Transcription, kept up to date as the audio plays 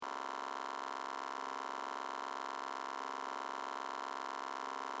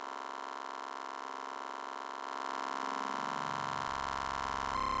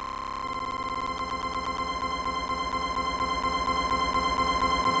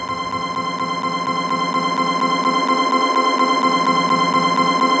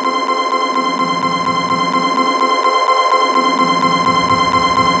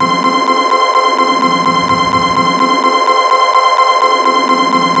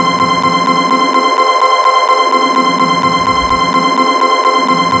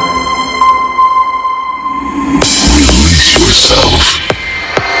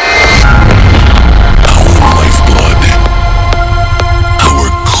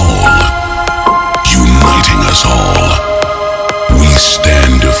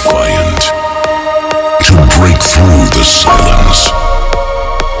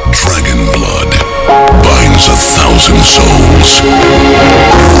thousand souls.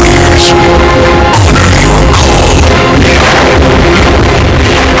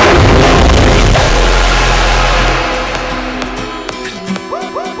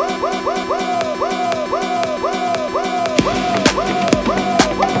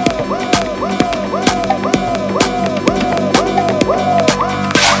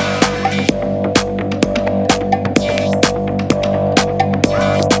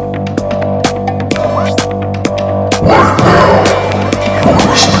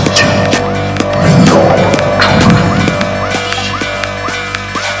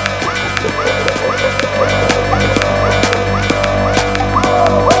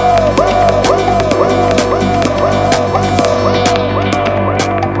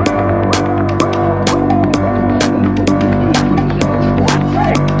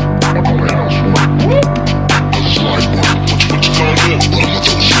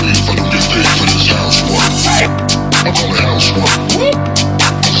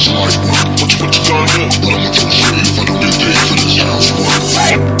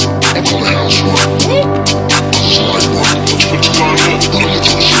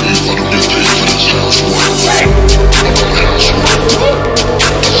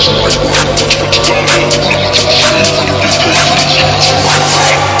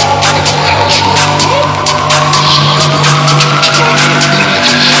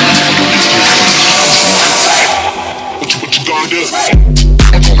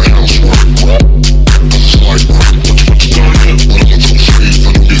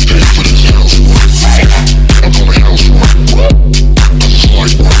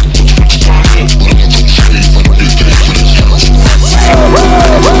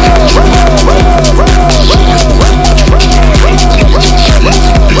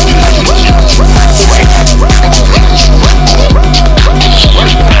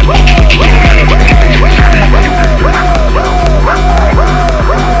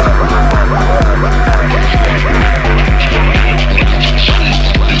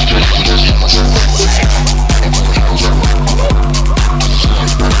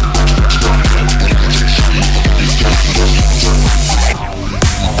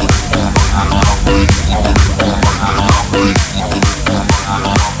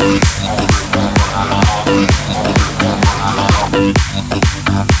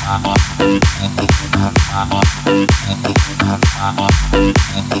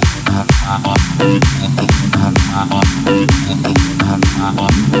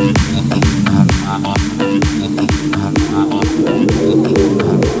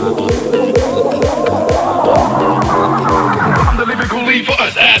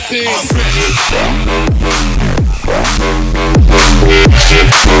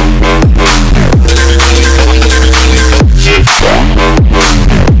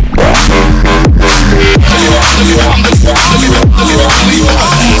 Please honor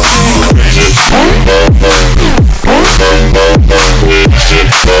your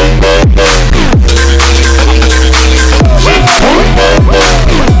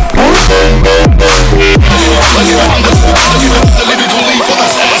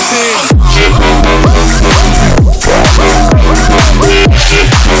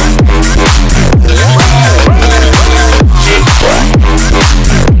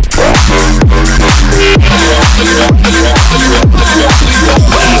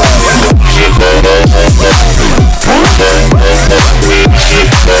call.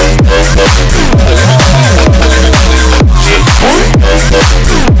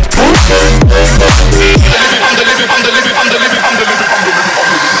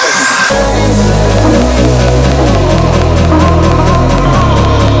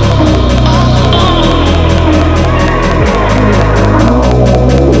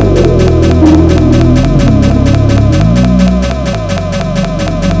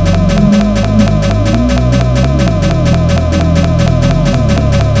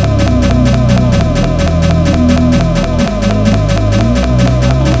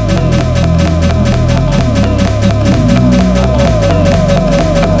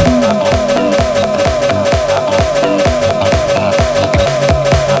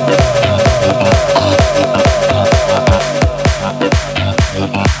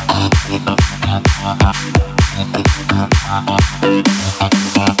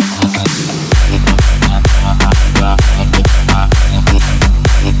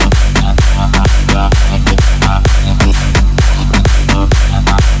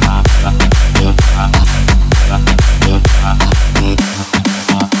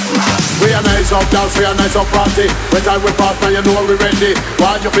 nice up dance, we a nice up party. When time we pass, now you know we ready.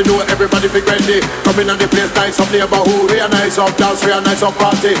 Why you fi know everybody fi ready? Come in and the place nice up neighborhood. We a nice up dance, we a nice up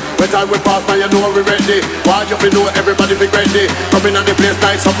party. When time we pass, now you know we ready. Why you fi know everybody fi ready? Come in and the place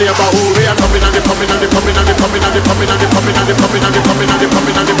nice up neighborhood. We a coming and the coming and the coming and the coming and the coming and the coming and the coming and the coming and the coming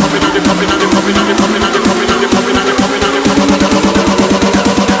and the coming and the coming and the coming and the coming and the coming and the coming and the coming and the coming and the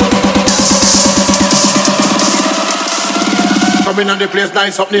coming and the place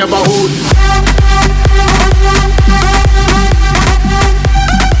nice up neighborhood.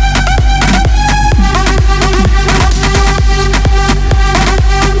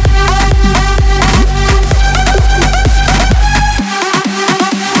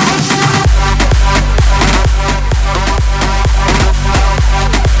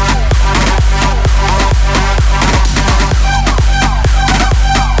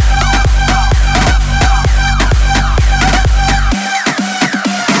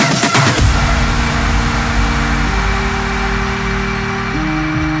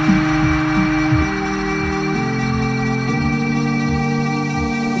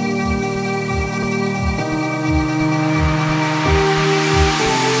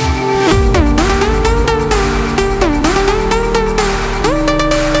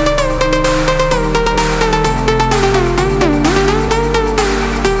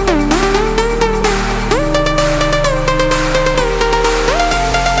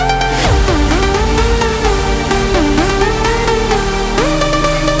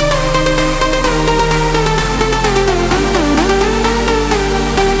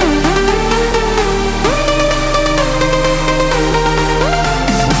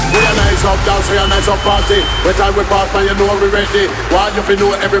 Party, when time we pass, man, you know we ready. Why you fi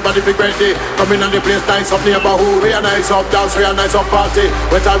know everybody fi ready? Come in and the place nice up neighborhood. We a nice up dance, we a nice up party.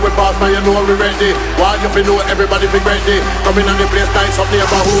 When time we pass, man, you know we ready. Why you fi know everybody fi ready? Come in and the place nice up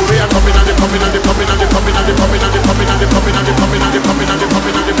neighborhood. We a coming and the coming and the coming and the coming and the coming and the coming and the coming and the coming and the coming and the coming and the coming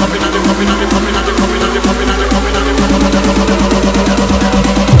and the coming and the coming and the coming and the coming and the coming and the coming and the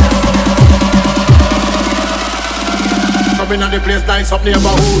coming and the place nice up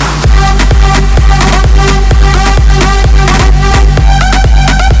neighborhood.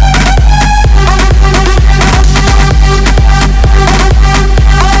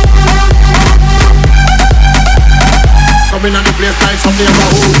 Coming on the place nice up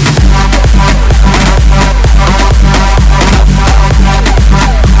neighborhood.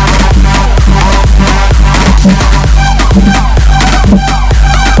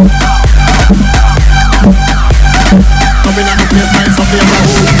 Coming on the place nice up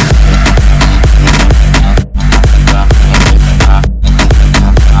neighborhood.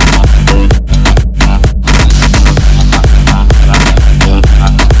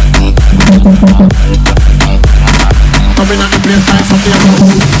 Coming on the place nice up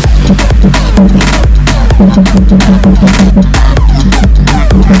neighborhood.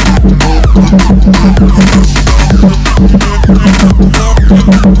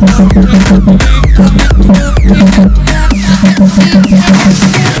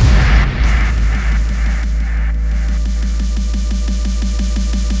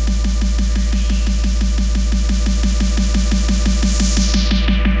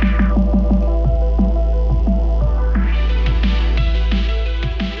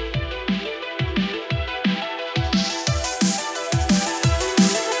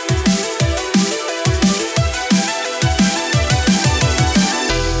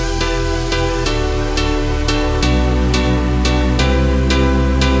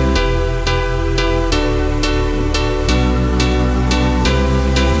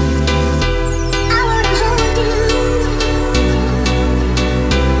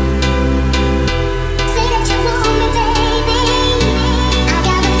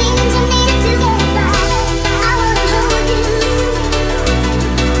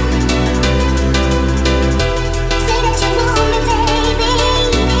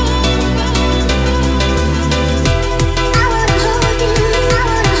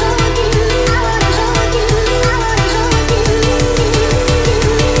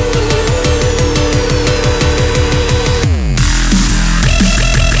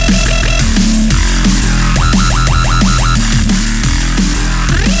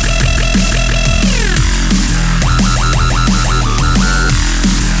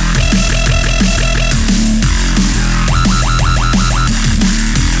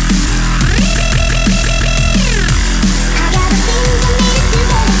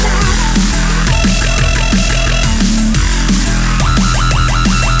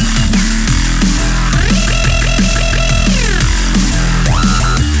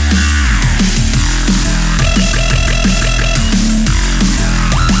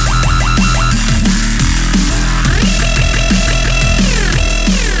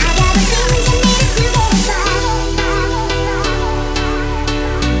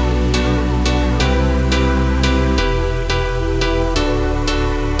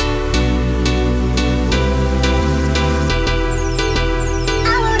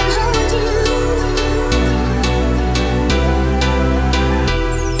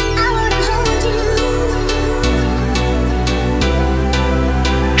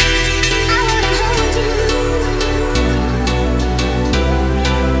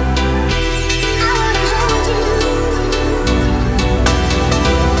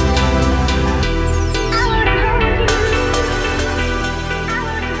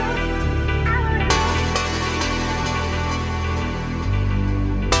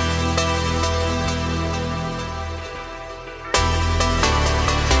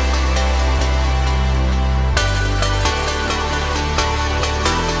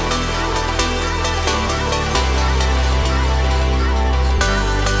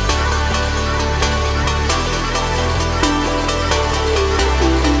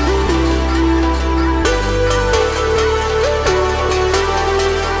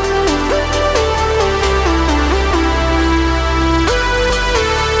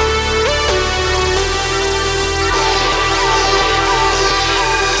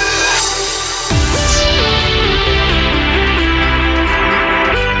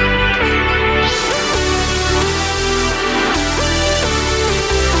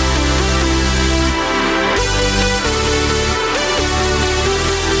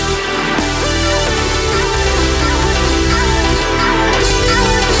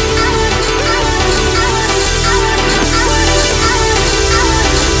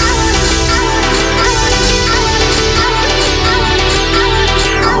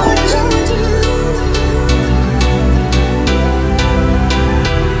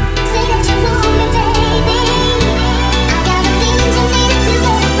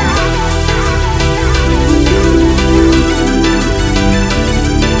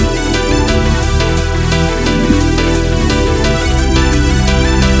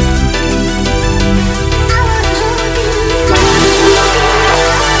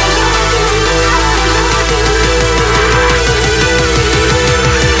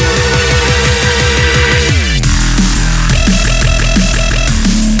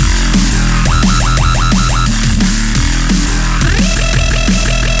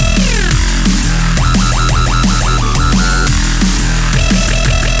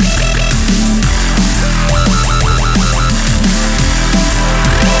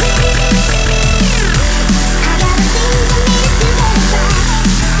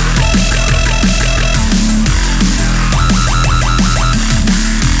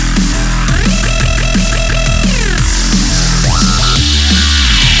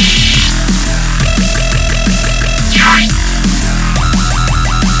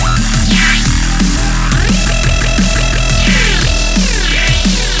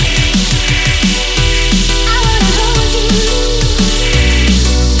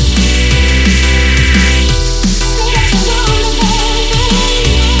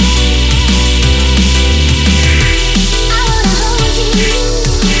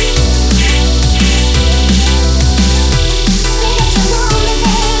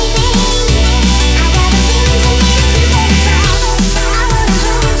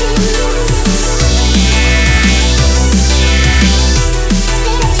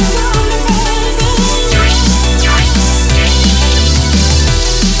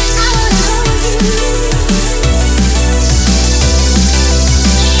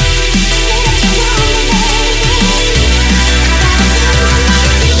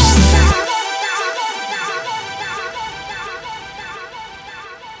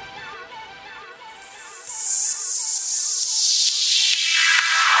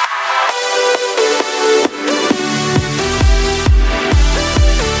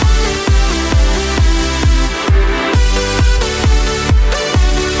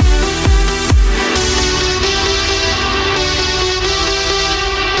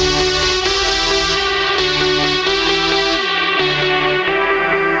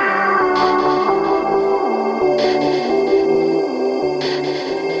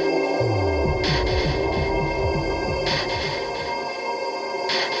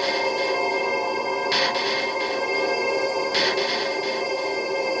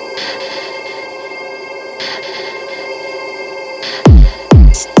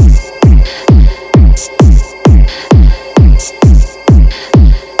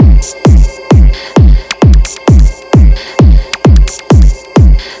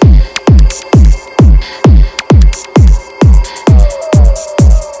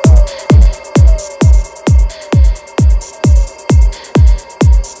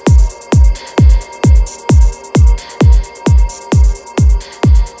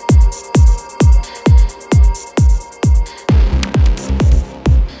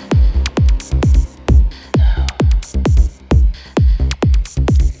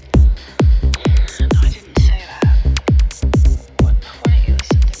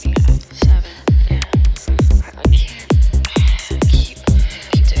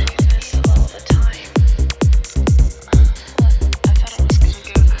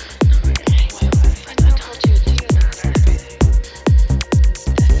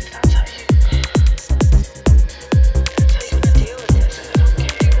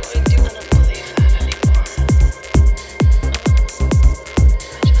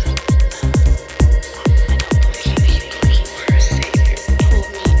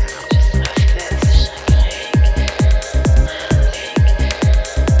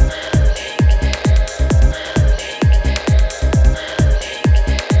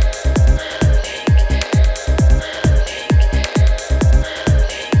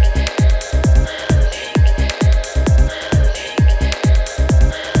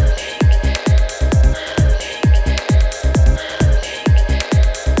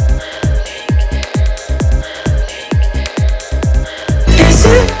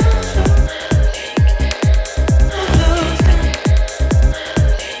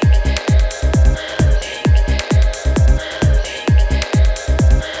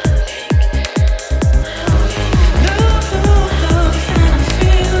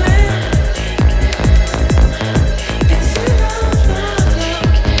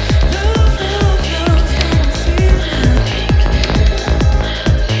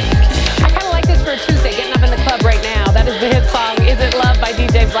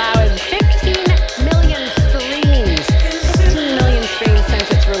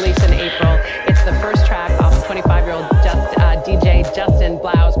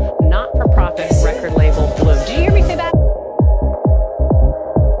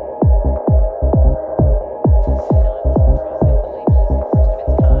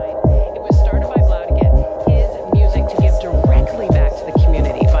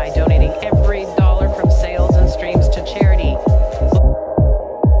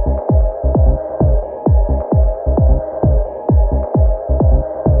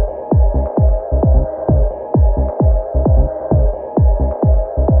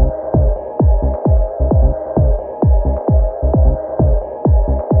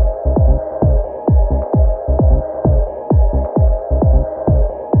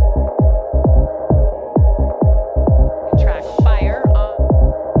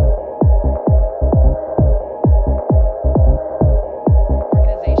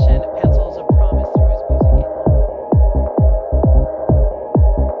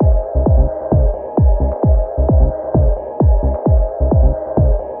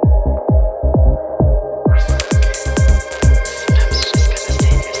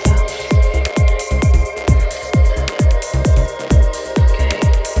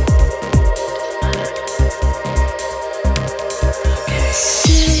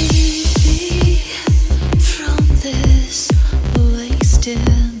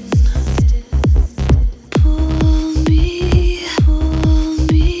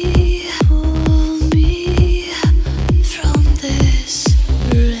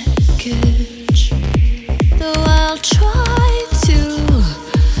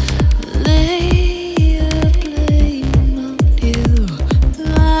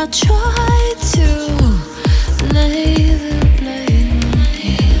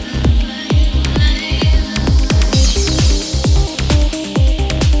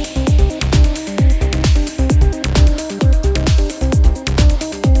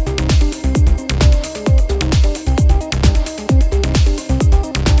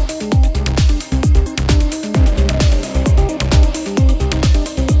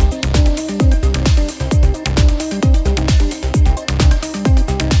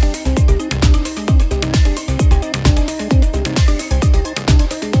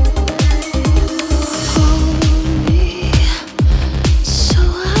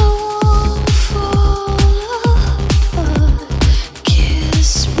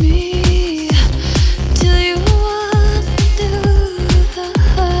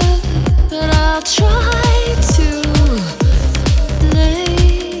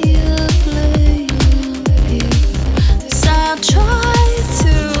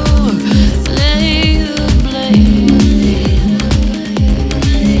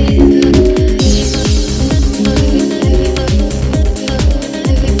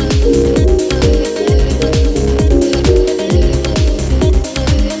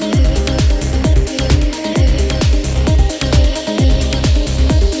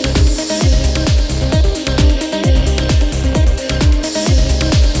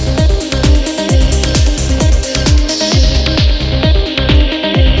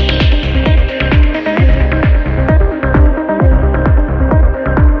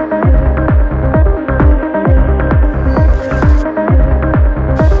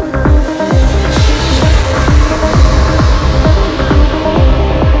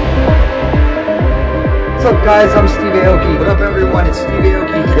 What's up, guys? I'm Steve Aoki. What up, everyone? It's Steve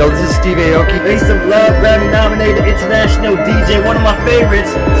Aoki. Yo, this is Steve Aoki. Ace of Love, Grammy-nominated international DJ, one of my favorites,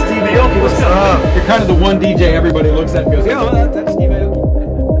 Steve Aoki. What's up? You're kind of the one DJ everybody looks at and goes, Yo, that's Steve Aoki.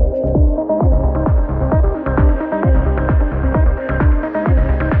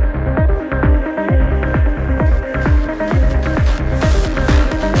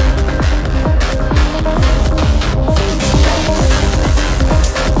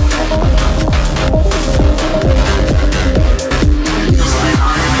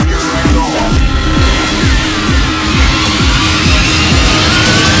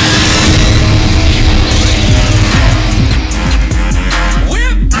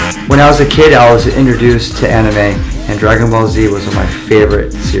 When I was a kid, I was introduced to anime, and Dragon Ball Z was one of my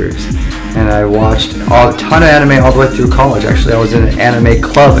favorite series. And I watched a ton of anime all the way through college. Actually, I was in an anime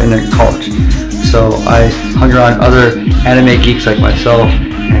club in college. So I hung around other anime geeks like myself,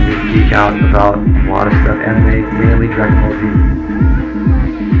 and we geek out about a lot of stuff. Anime, mainly Dragon Ball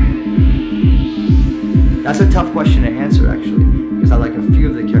Z. That's a tough question to answer, actually, because I like a few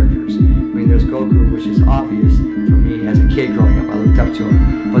of the characters. I mean, there's Goku, which is obvious for me as a kid growing up. I looked up to him.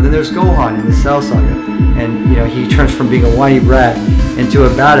 But then there's Gohan in the Cell Saga, and you know he turns from being a whiny brat into a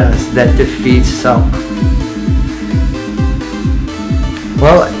badass that defeats Cell.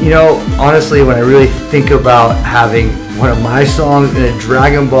 Well, you know, honestly, when I really think about having one of my songs in a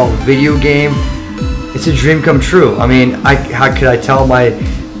Dragon Ball video game, it's a dream come true. I mean, how could I tell my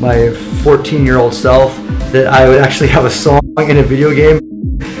 14-year-old self that I would actually have a song in a video game,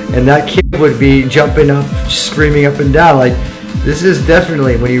 and that kid would be jumping up, screaming up and down. Like, this is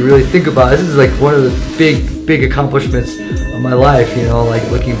definitely, when you really think about it, this is like one of the big accomplishments of my life, you know, like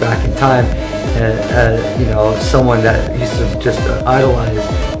looking back in time, and you know, someone that used to just idolize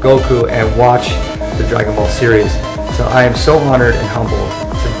Goku and watch the Dragon Ball series. So I am so honored and humbled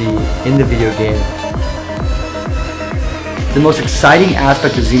to be in the video game. The most exciting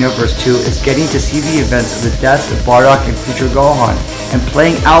aspect of Xenoverse 2 is getting to see the events of the deaths of Bardock and future Gohan, and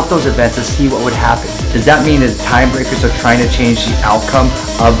playing out those events to see what would happen. Does that mean that Time Breakers are trying to change the outcome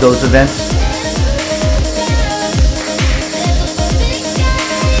of those events?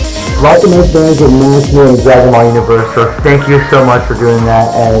 Like the most fans of National and Dragon Ball Universe, so thank you so much for doing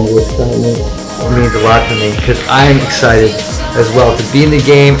that, and the excitement means a lot to me, because I'm excited as well to be in the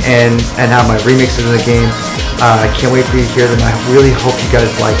game and have my remixes in the game. I can't wait for you to hear them. I really hope you guys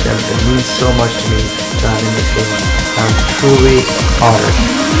like them. It means so much to me that I'm in this game. I'm truly honored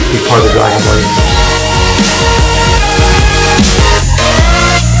to be part of the Dragon Ball Universe.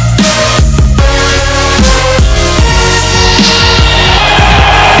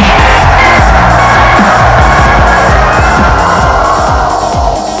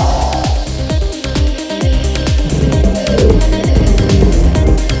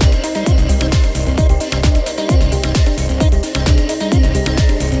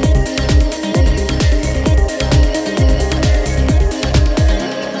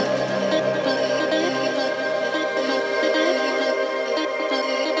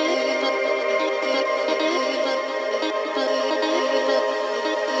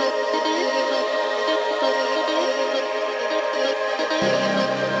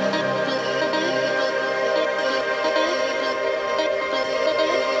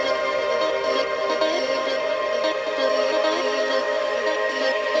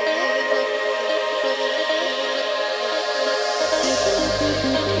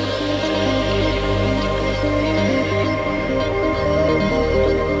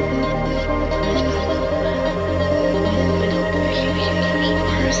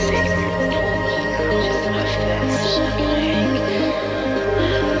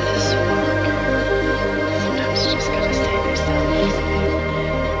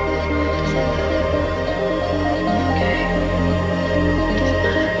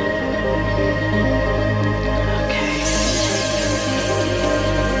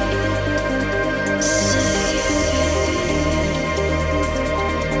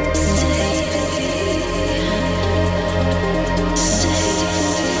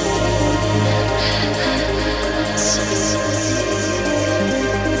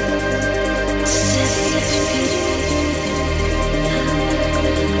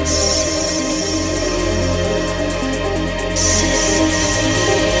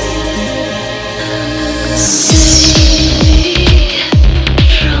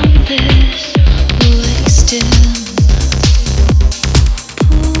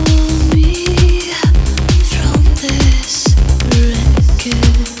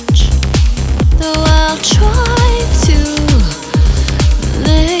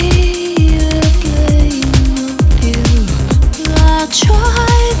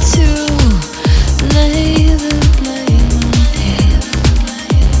 Try to lay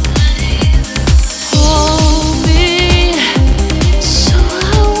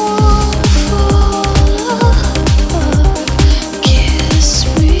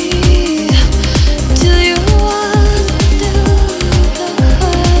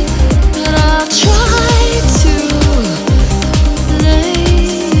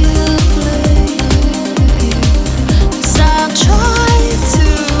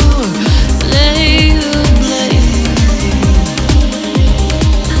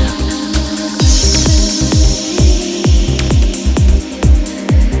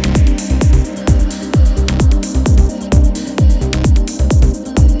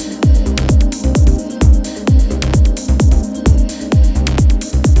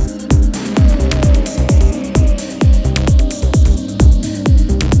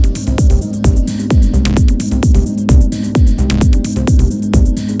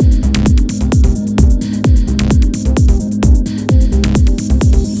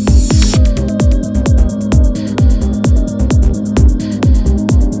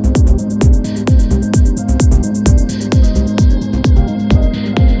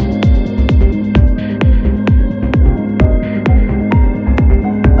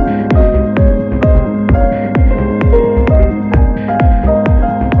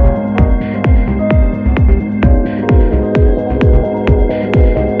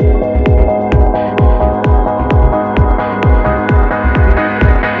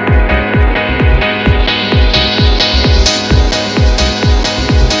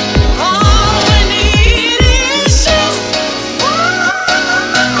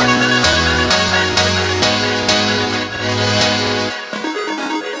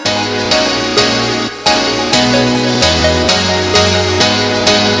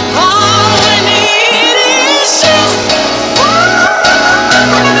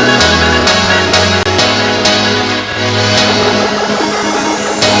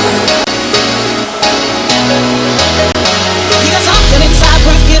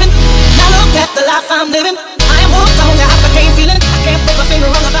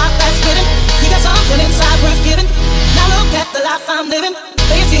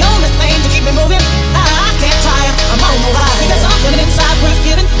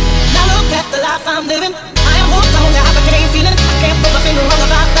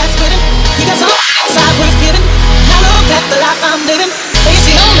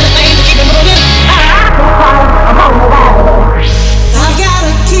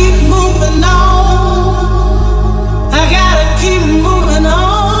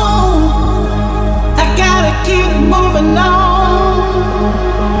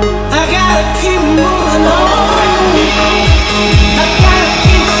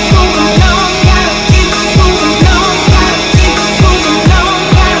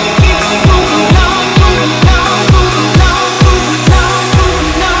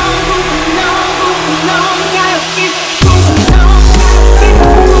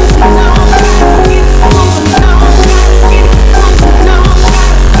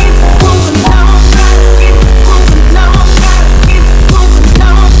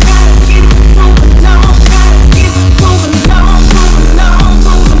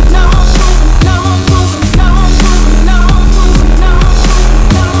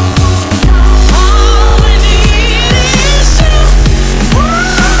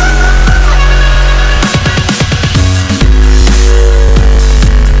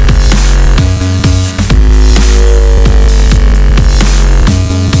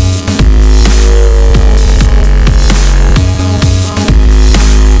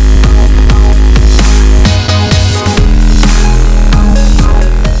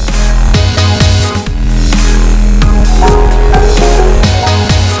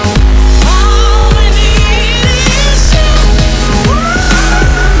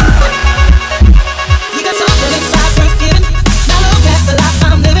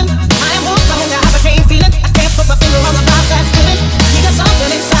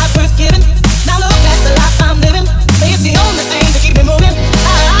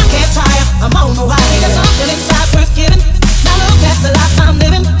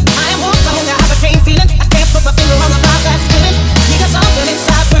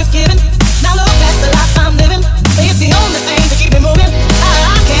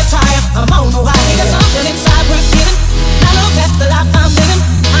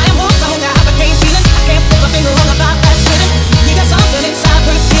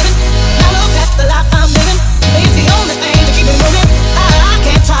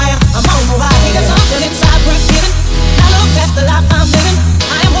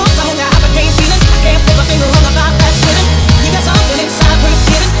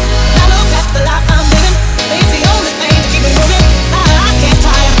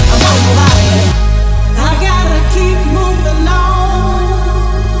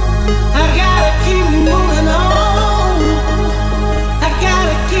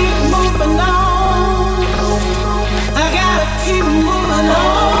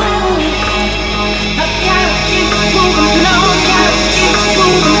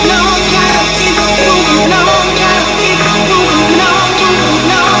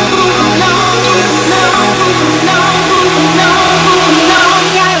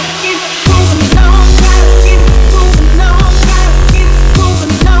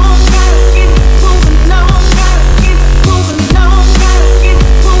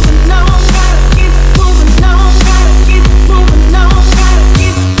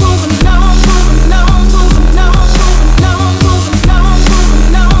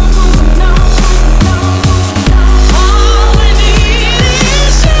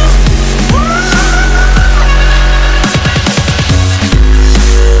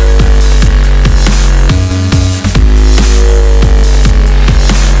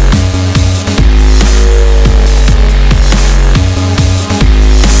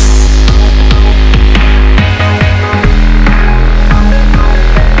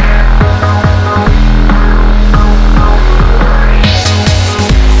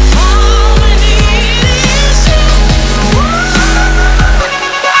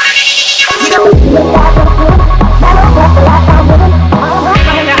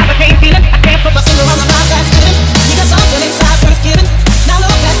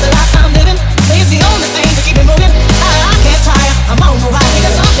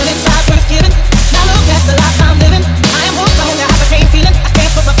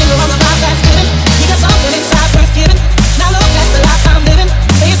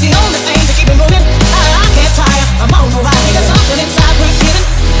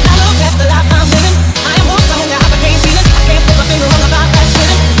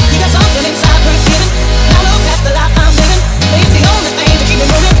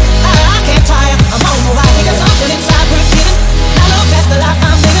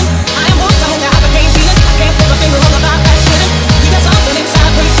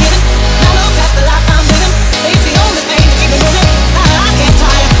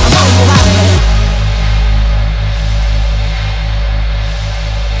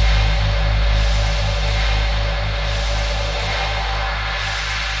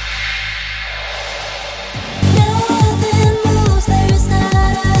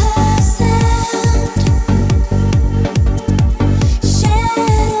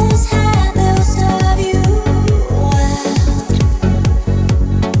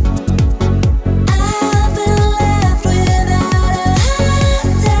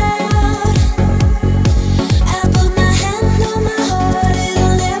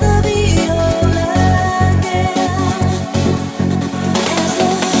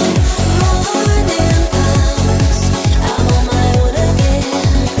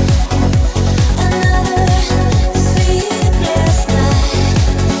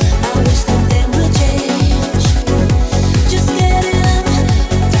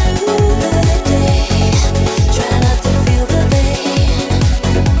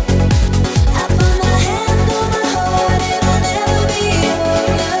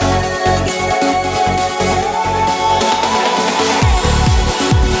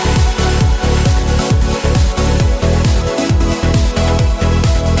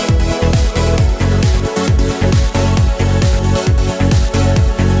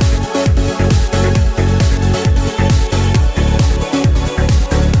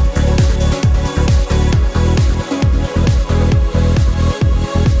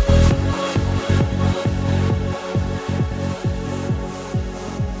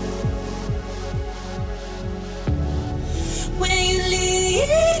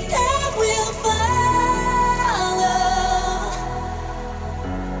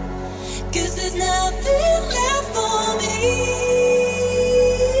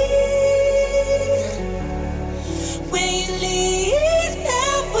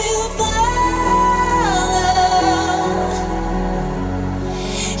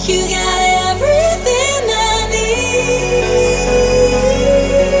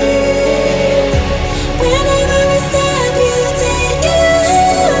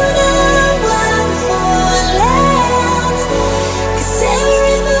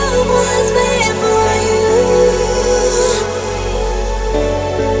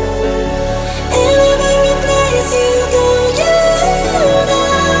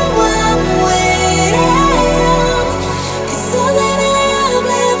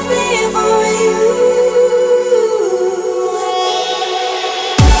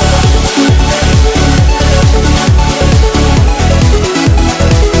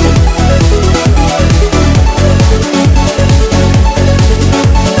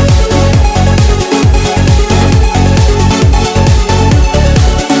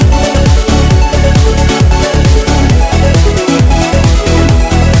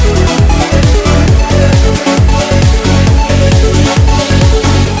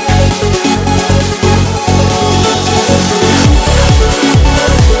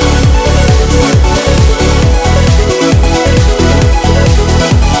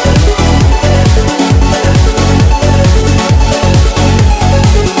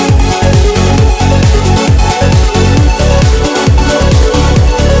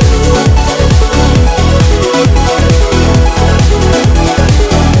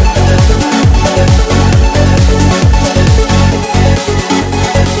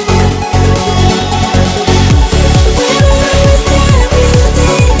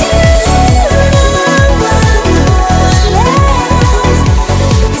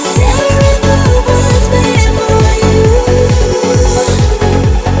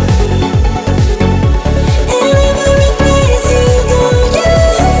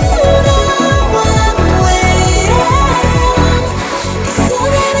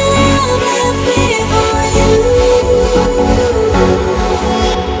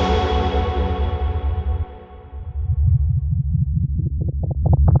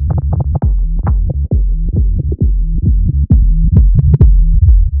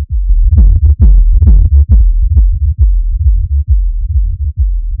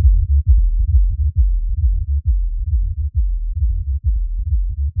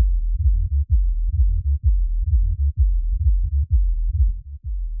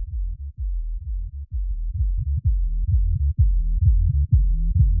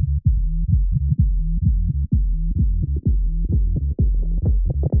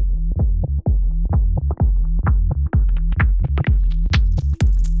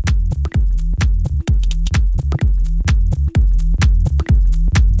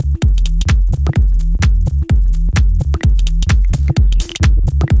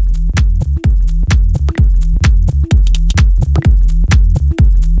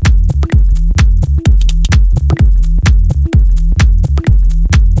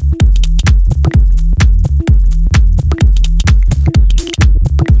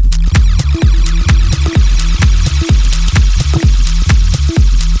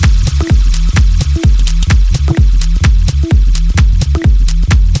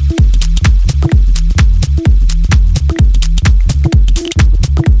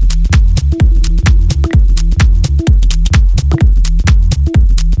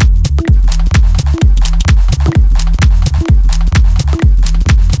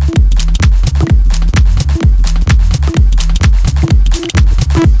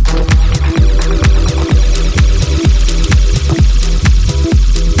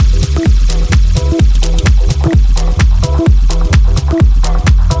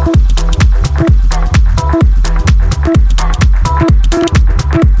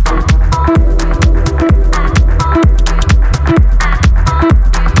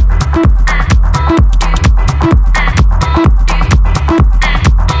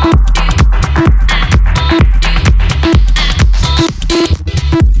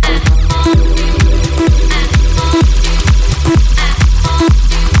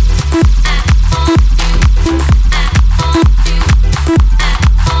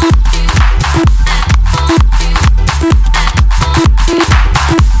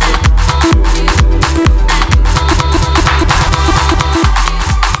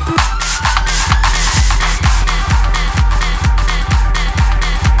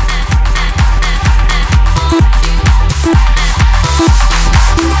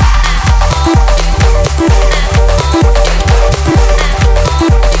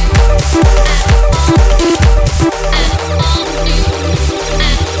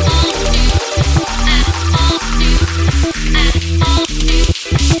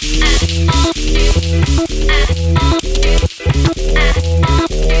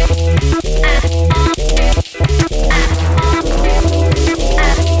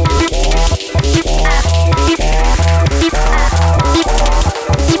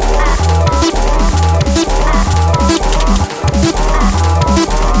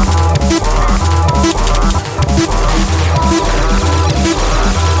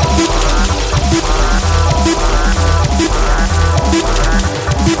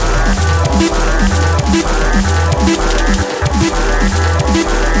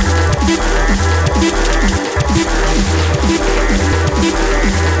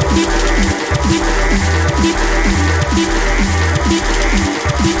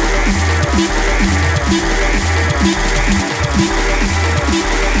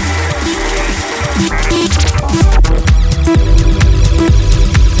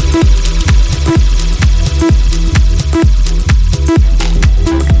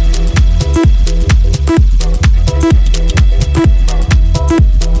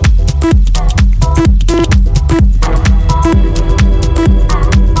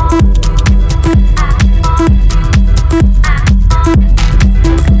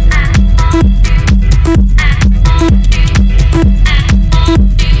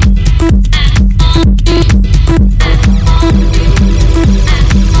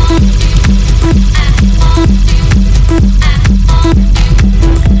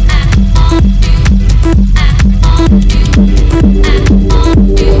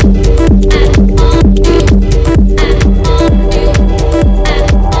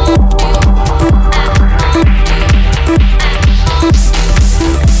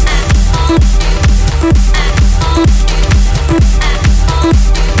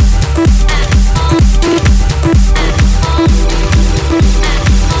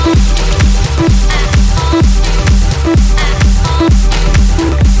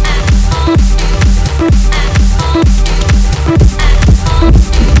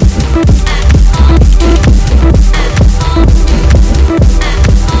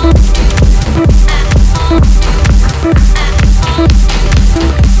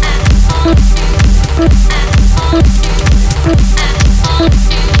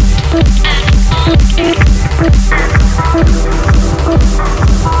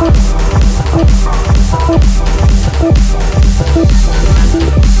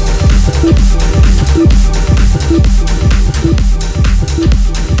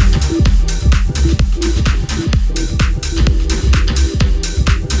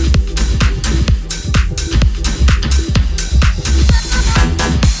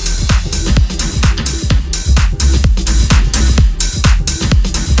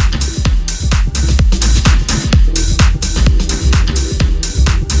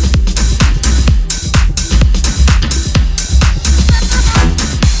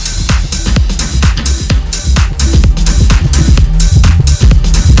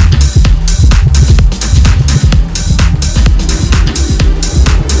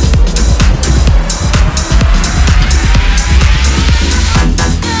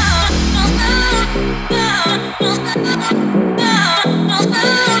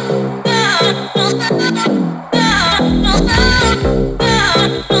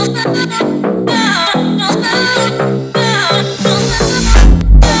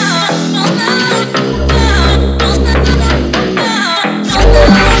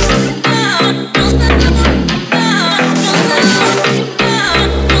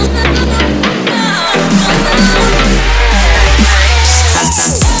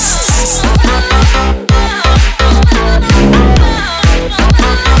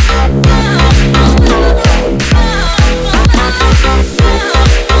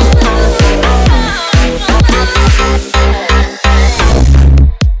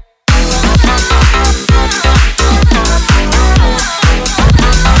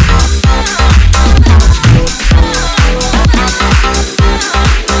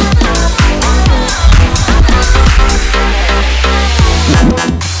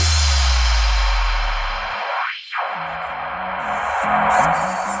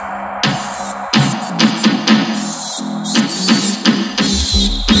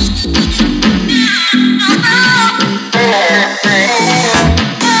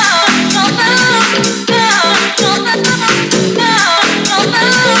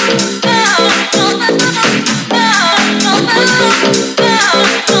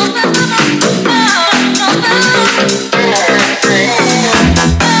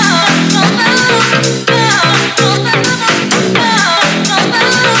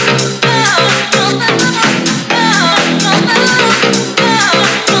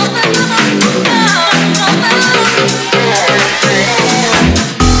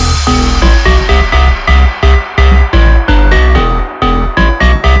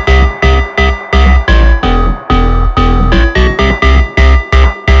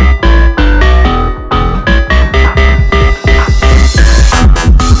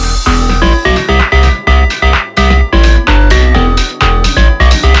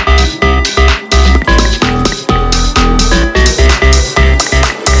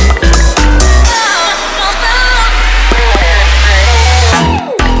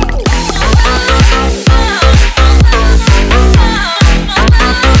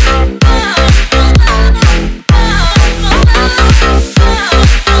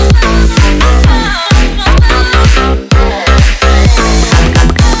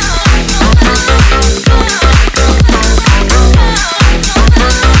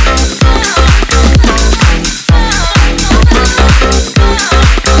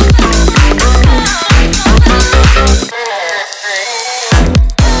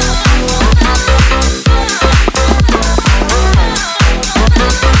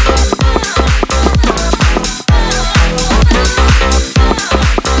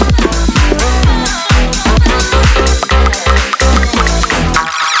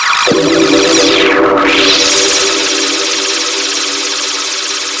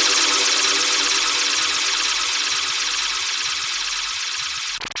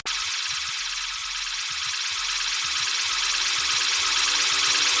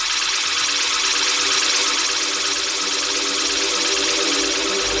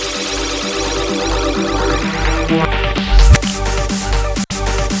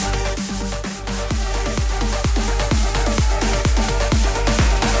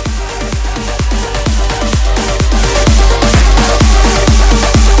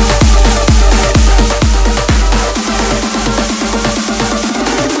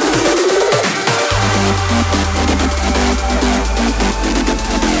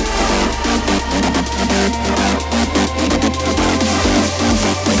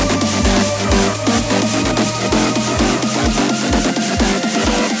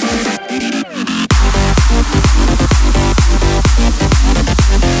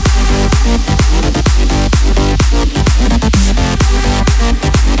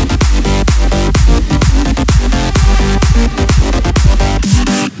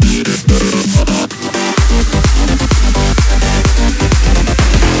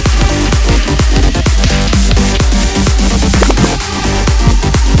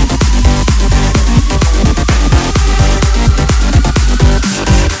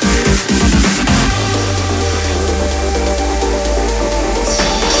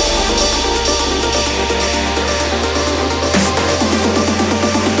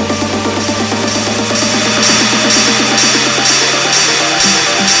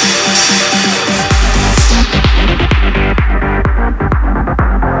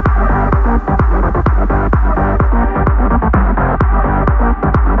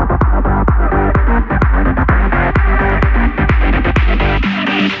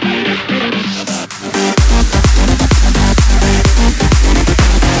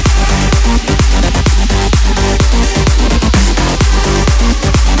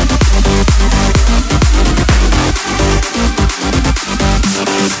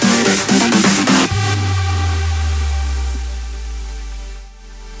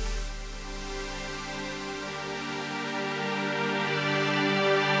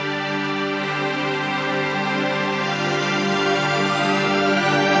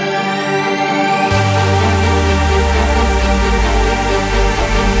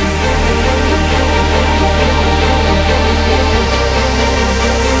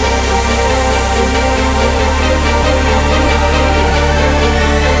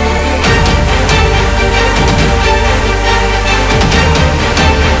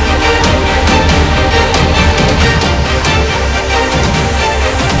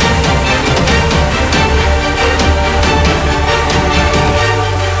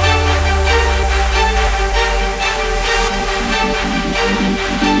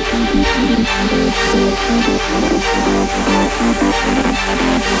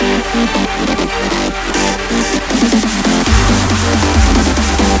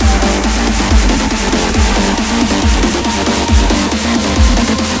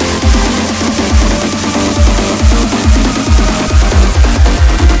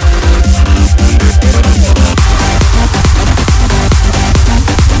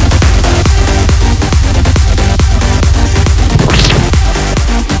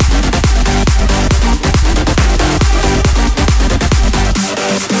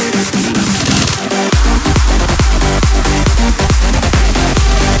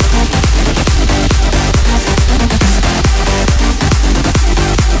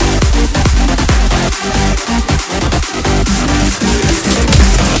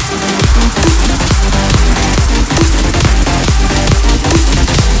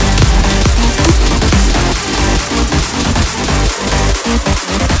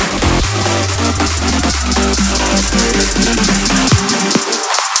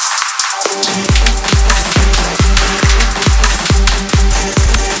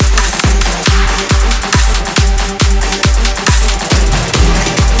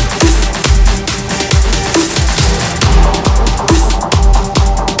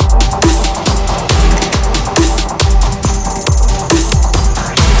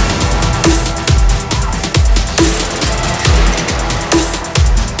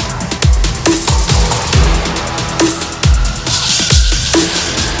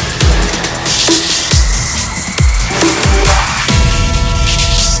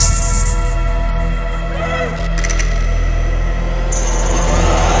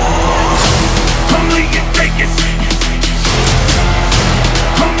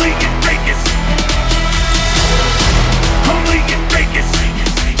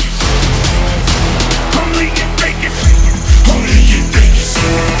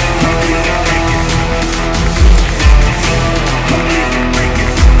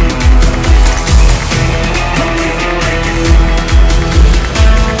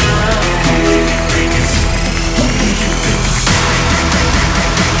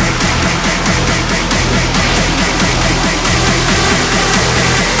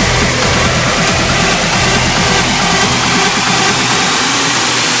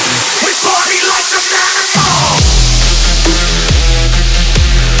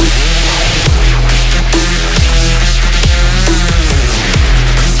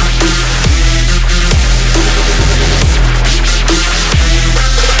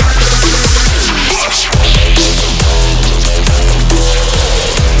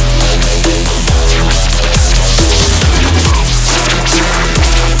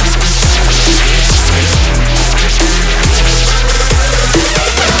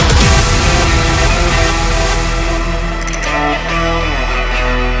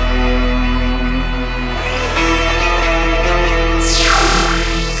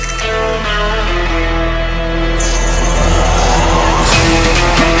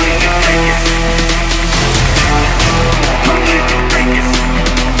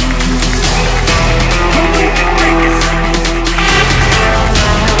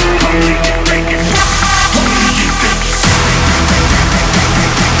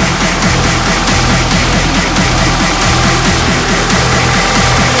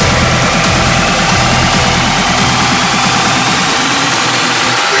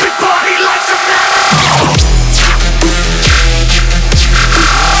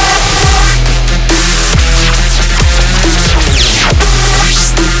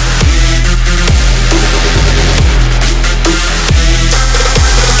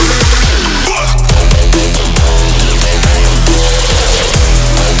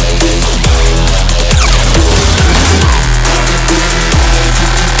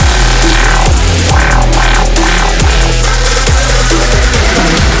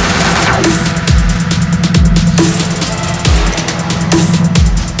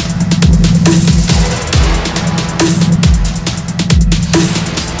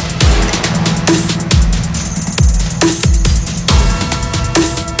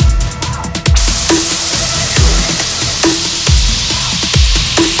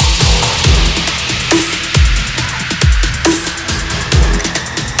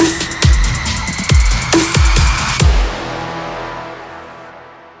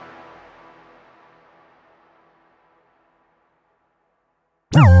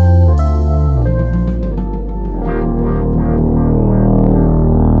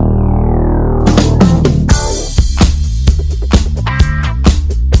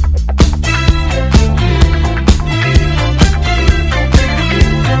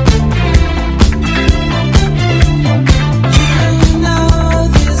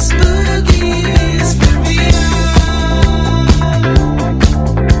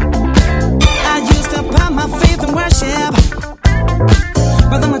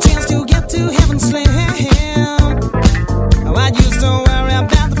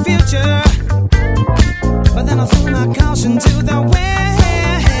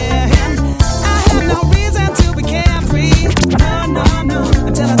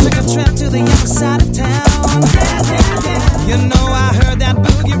heard that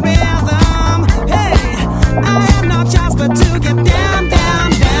boogie rhythm. Hey, I had no choice but to get down, down,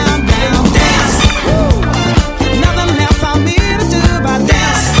 down, down, dance. Woo. Nothing left for me to do but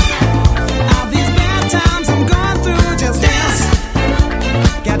dance. All these bad times I'm going through, just dance.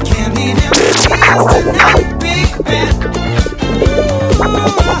 Got candy in my ears tonight, big bad.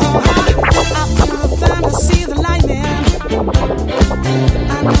 I feel the thunder, see the lightning.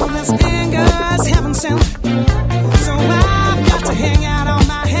 I know this anger is heaven sent. So I've got to hang out on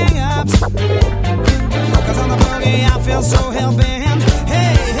my hang-ups. 'Cause on the boogie I feel so hell-bent.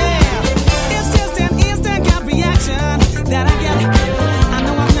 Hey, hey, it's just an instant gut reaction that I get. I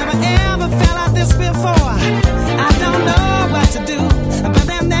know I've never ever felt like this before. I don't know what to do, but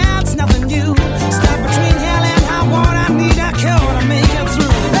then that's nothing new. Stuck between hell and high water, I need a cure to make it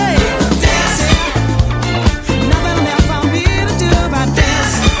through. Hey, dancing, nothing left for me to do but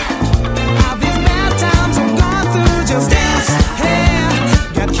dance. All these bad times I'm going through, just dance. Hey,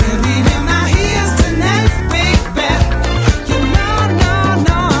 got candy in my ears tonight, big bad. You know, no,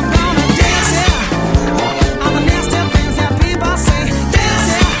 no, I'm gonna dance, yeah. All the nasty things that people say, dance,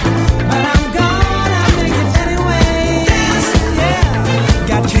 yeah. But I'm gonna make it anyway, yeah.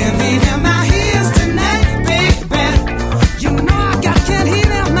 Got candy in my ears tonight, big bad. You know I got candy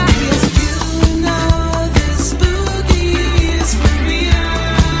in my ears. You know this boogie is for real.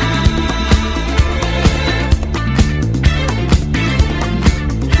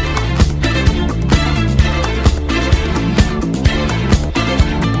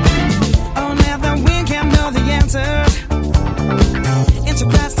 Oh, now the wind can't know the answer.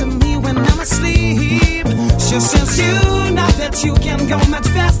 Enterprise to me when I'm asleep. She says you know that you can go much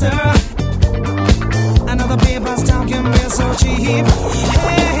faster. I know the papers talking real so cheap.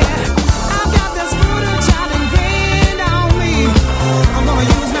 Hey, I've got this voodoo child ingrained on me. I'm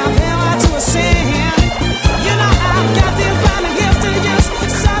gonna use my power to ascend. You know I've got these blinding gifts to use,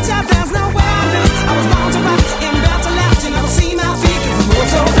 such that there's no way I lose. I was born to rock and bound to last. You never see my feet 'cause I move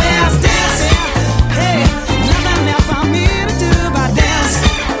so fast, dancing. Hey, nothing left for me to do but dance.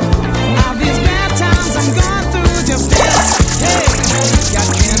 All these bad times I'm going through, just dance. Hey, got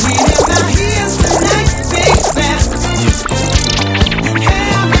candy in my ears tonight, big bad.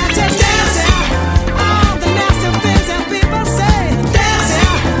 Hey,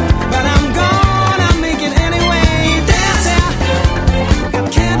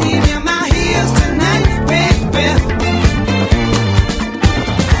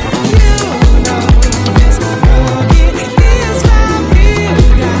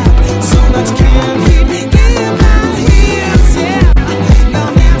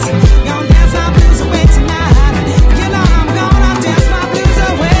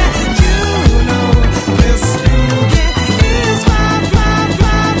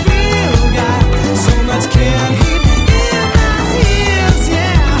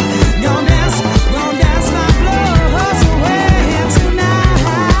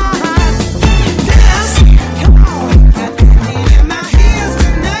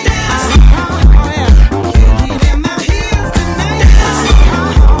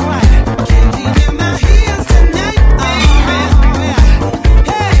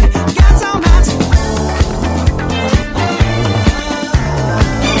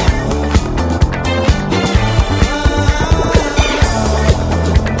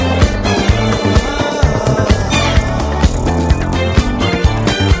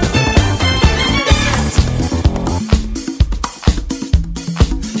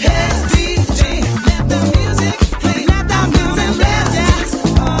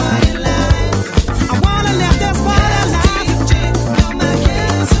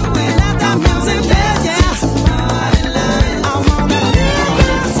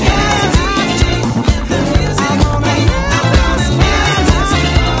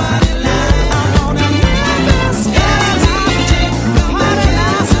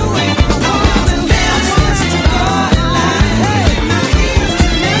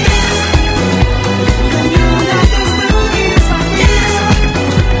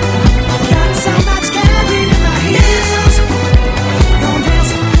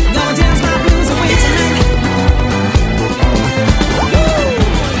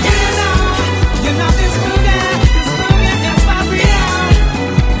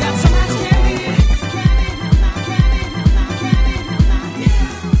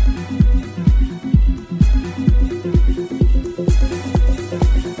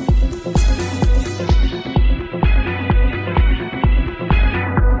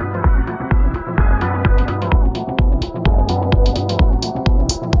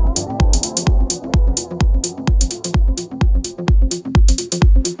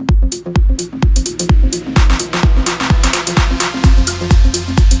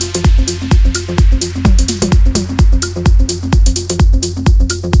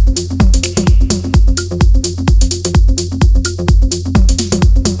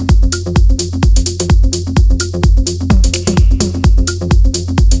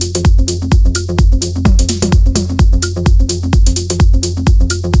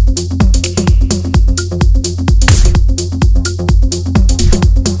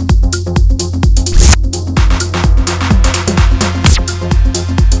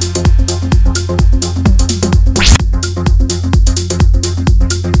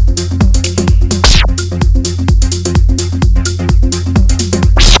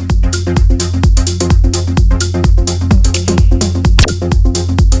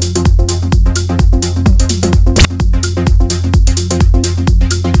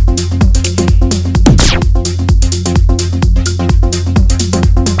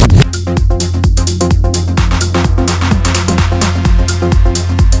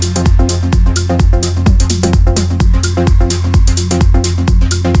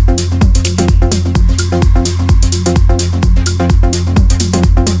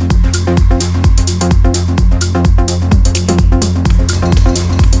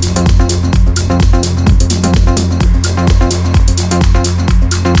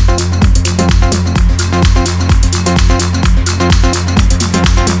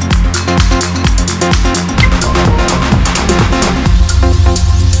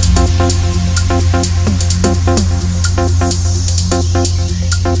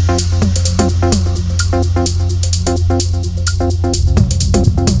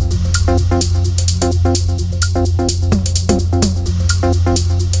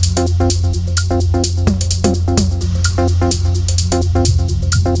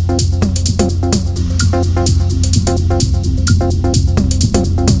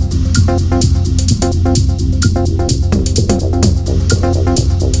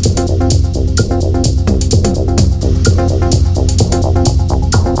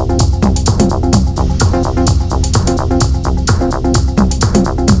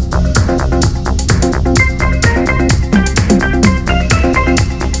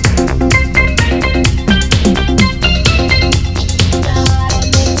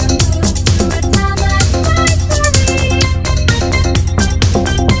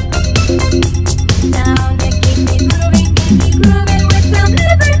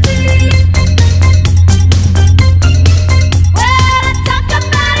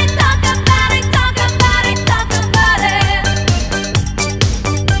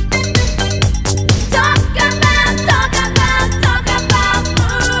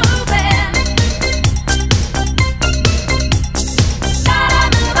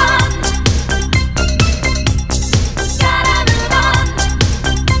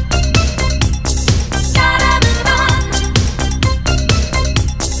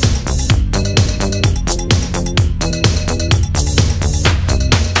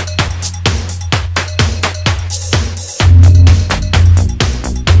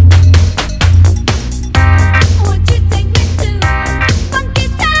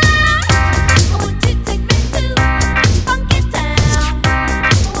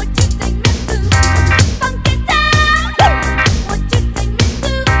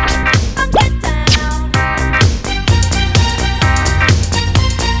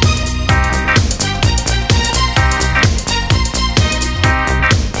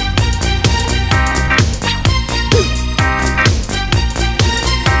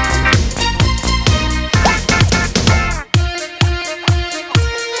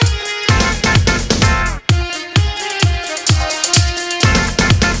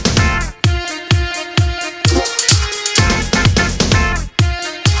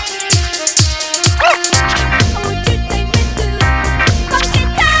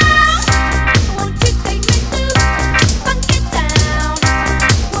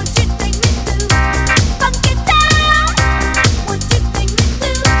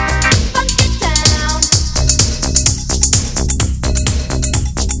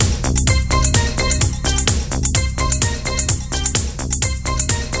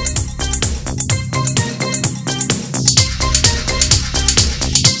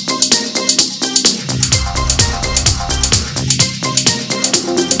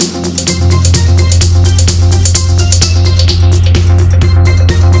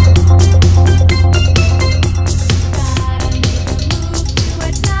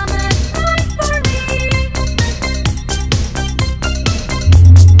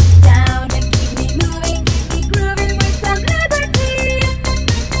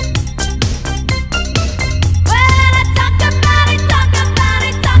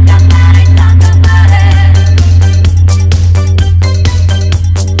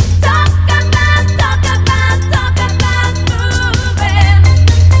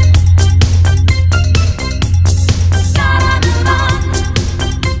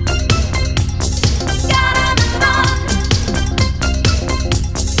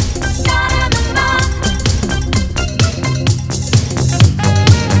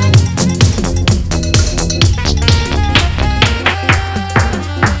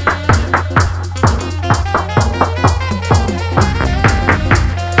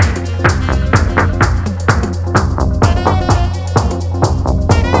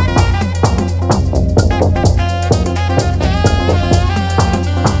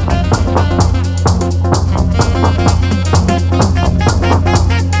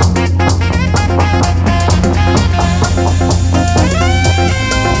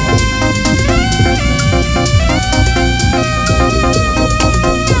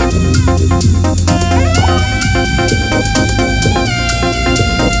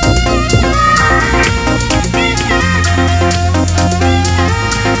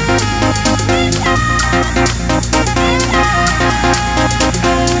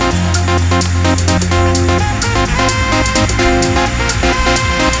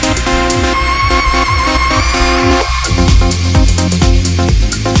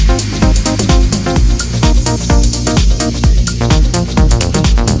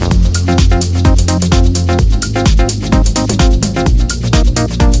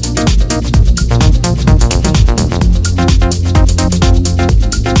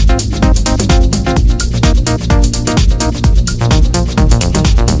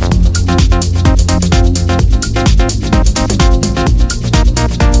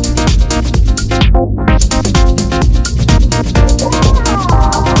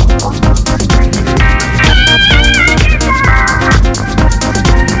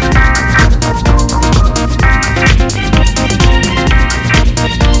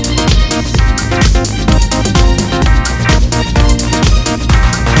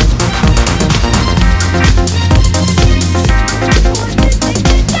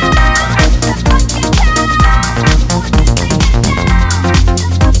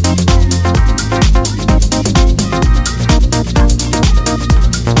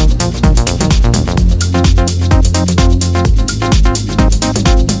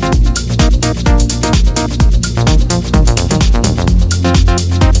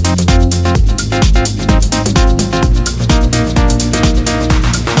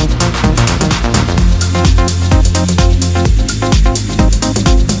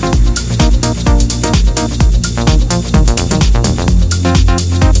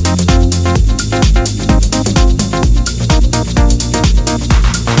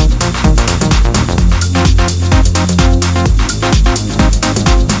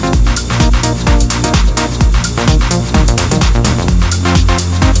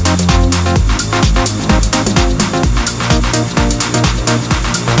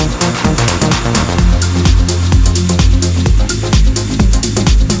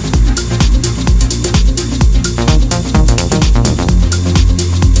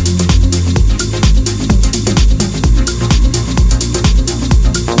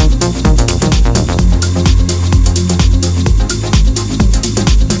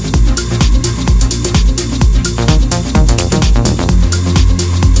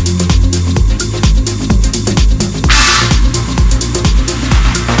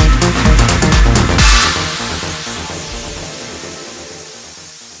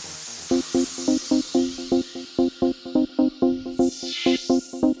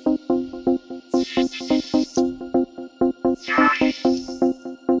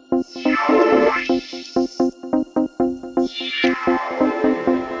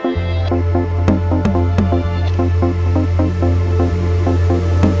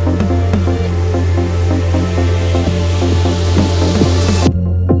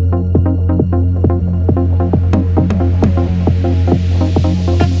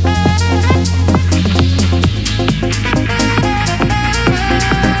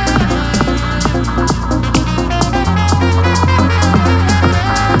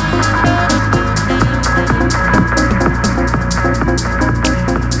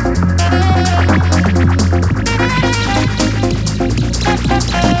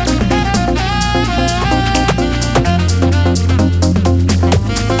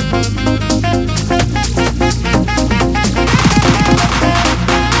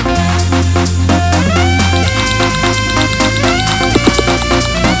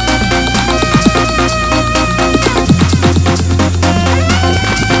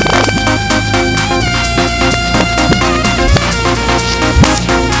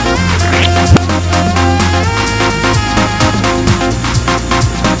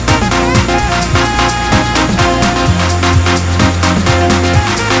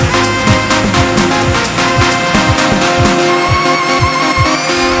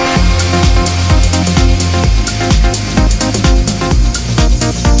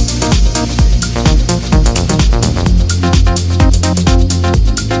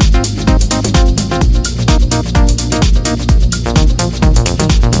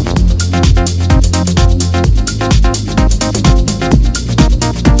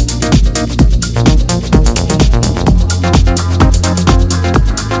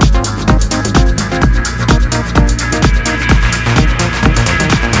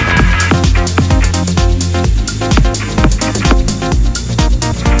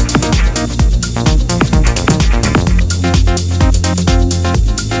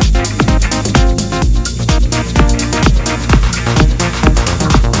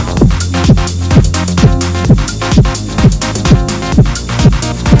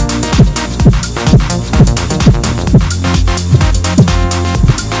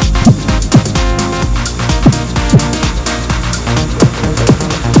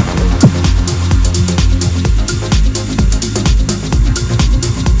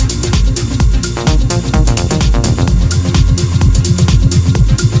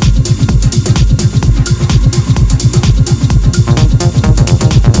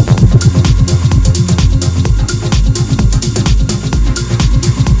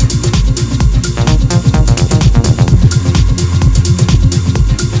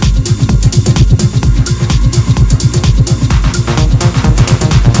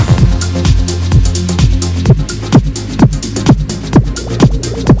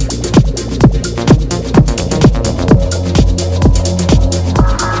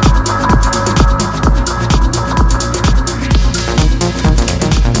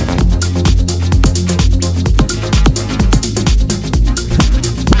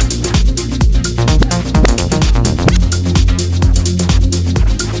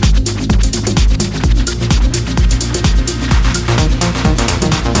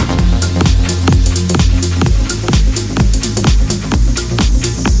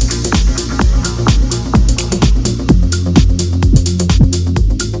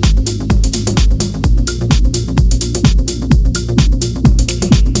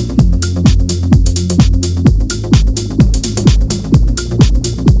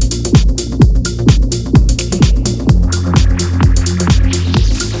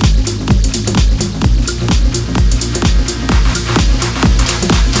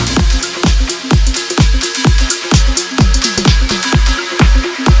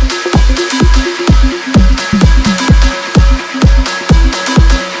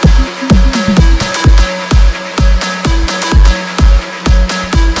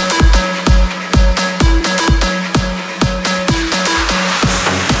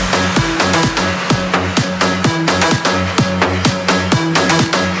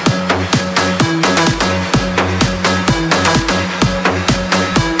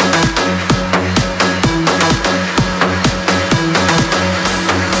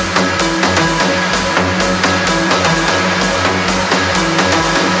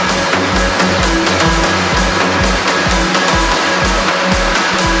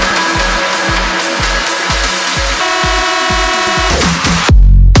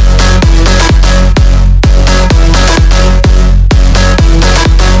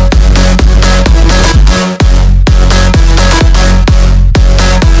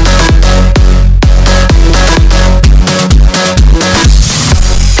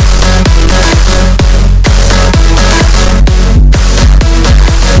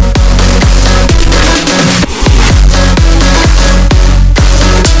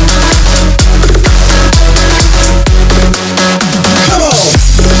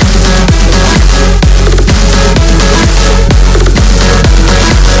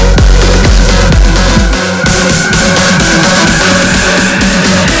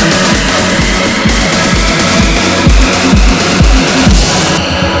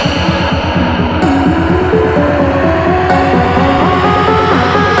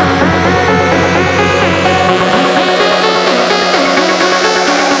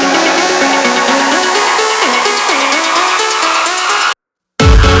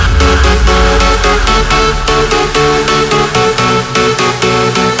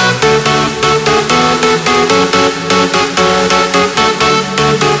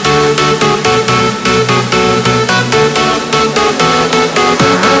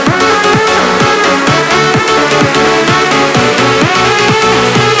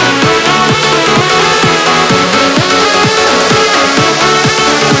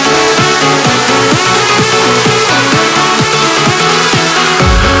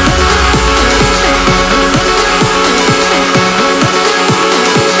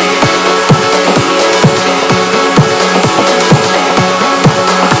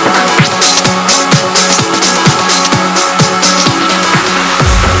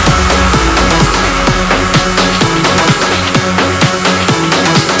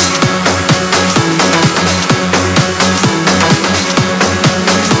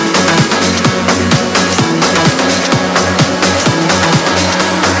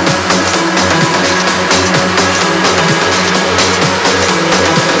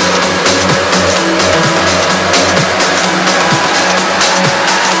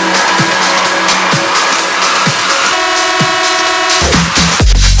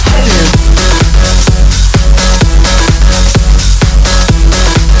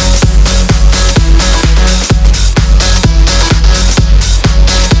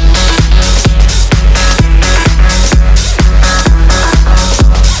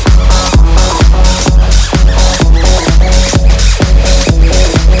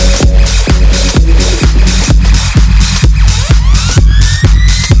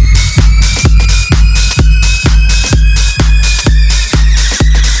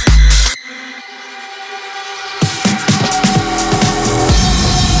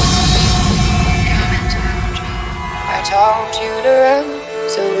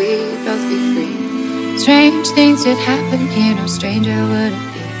 Strange things that happen here, no stranger would it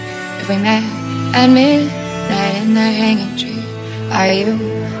be if we met at midnight in the hanging tree. Are you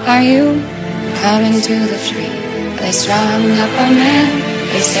coming to the tree? They strung up a man,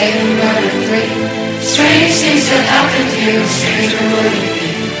 they say we're running free. Strange things that happen here, no stranger would it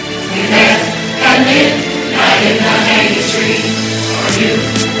be if we met at midnight in the hanging tree.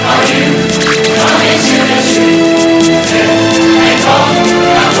 Are you coming to the tree? They call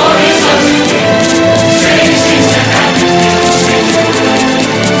our boys up to you. Strange things that happen here, no stranger would it be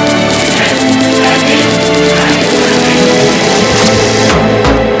if we met at midnight in the hanging tree.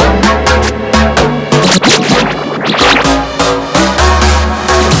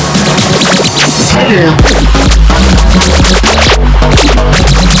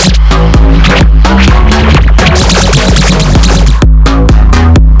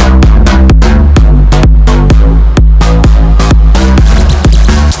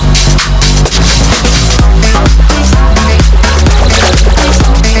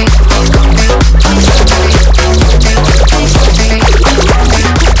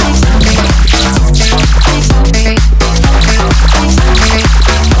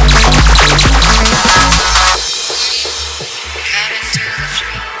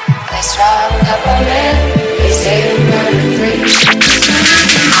 Strong up a man, they say we're running free.